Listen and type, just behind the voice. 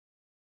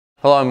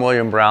Hello, I'm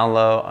William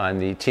Brownlow. I'm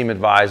the team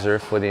advisor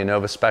for the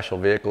INNOVA Special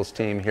Vehicles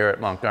team here at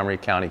Montgomery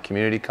County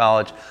Community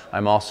College.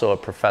 I'm also a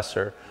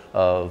professor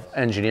of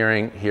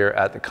engineering here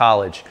at the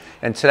college.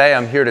 And today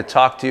I'm here to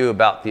talk to you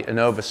about the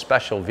INNOVA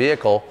Special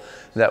Vehicle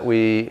that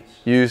we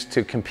use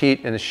to compete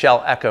in the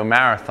Shell Echo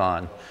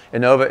Marathon.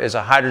 INNOVA is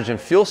a hydrogen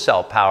fuel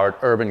cell powered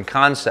urban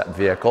concept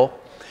vehicle.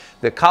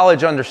 The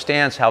college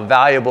understands how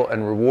valuable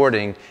and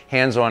rewarding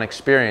hands-on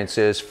experience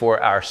is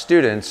for our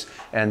students,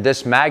 and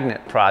this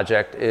magnet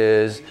project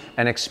is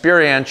an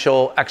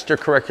experiential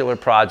extracurricular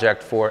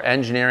project for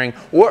engineering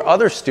or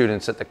other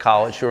students at the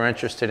college who are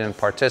interested in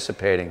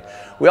participating.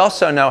 We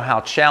also know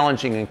how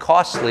challenging and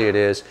costly it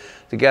is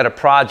to get a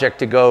project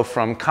to go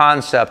from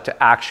concept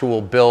to actual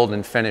build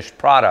and finished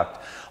product.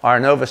 Our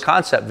INNOVA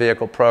Concept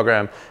Vehicle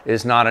program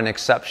is not an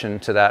exception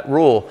to that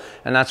rule,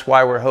 and that's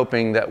why we're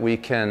hoping that we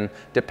can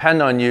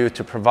depend on you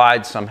to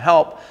provide some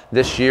help.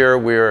 This year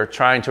we're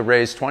trying to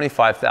raise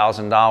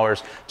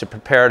 $25,000 to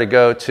prepare to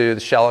go to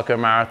the Shell Echo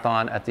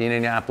Marathon at the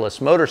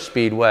Indianapolis Motor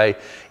Speedway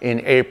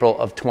in April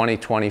of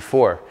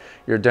 2024.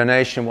 Your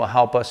donation will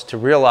help us to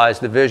realize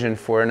the vision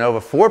for INNOVA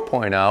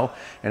 4.0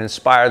 and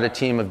inspire the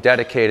team of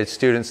dedicated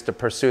students to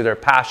pursue their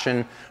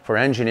passion for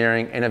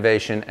engineering,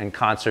 innovation, and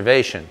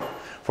conservation.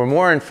 For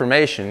more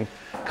information,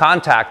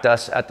 contact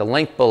us at the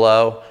link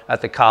below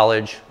at the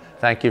college.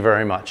 Thank you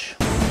very much.